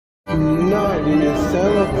uniting and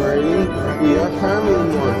celebrating. We are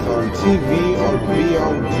Family Month on TV, on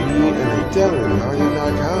VOD, and I'm telling you,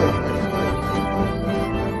 not time.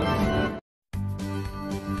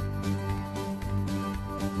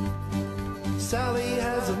 Sally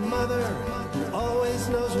has a mother who always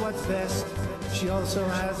knows what's best. She also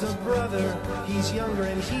has a brother, he's younger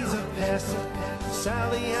and he's a pest.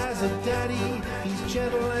 Sally has a daddy, he's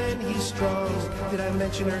gentle and he's strong. Did I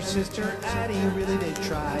mention her sister Addie? Really, they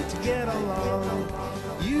tried to get along.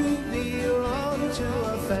 You belong to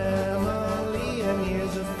a family, and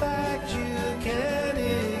here's a fact you can't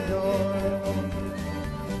ignore.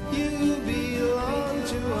 You belong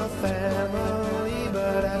to a family,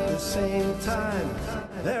 but at the same time,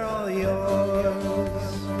 they're all yours.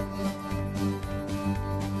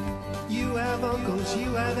 You have uncles,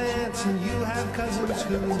 you have aunts, and you have cousins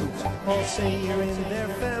who all say you're in their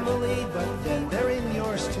family, but then they're in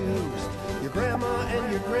yours too. Your grandma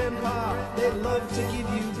and your grandpa, they love to give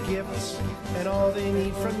you gifts, and all they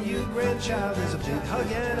need from you, grandchild, is a big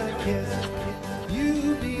hug and a kiss.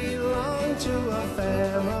 You belong to a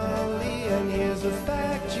family, and here's a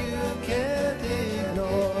fact you can't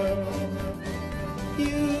ignore.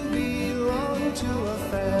 You belong to a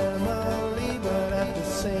family, but at the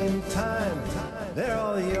same time, they're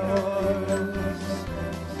all yours.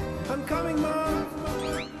 I'm coming, Mom!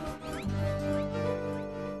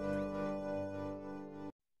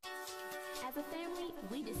 As a family,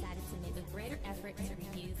 we decided to make a greater effort to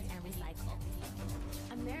reuse and recycle.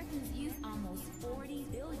 Americans use almost 40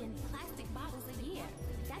 billion plastic bottles a year.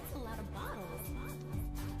 That's a lot of bottles.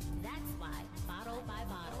 That's why, bottle by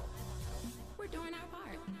bottle, we're doing our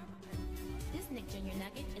part. This Nick Jr.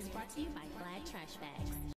 Nugget is brought to you by Glad Trash Bags.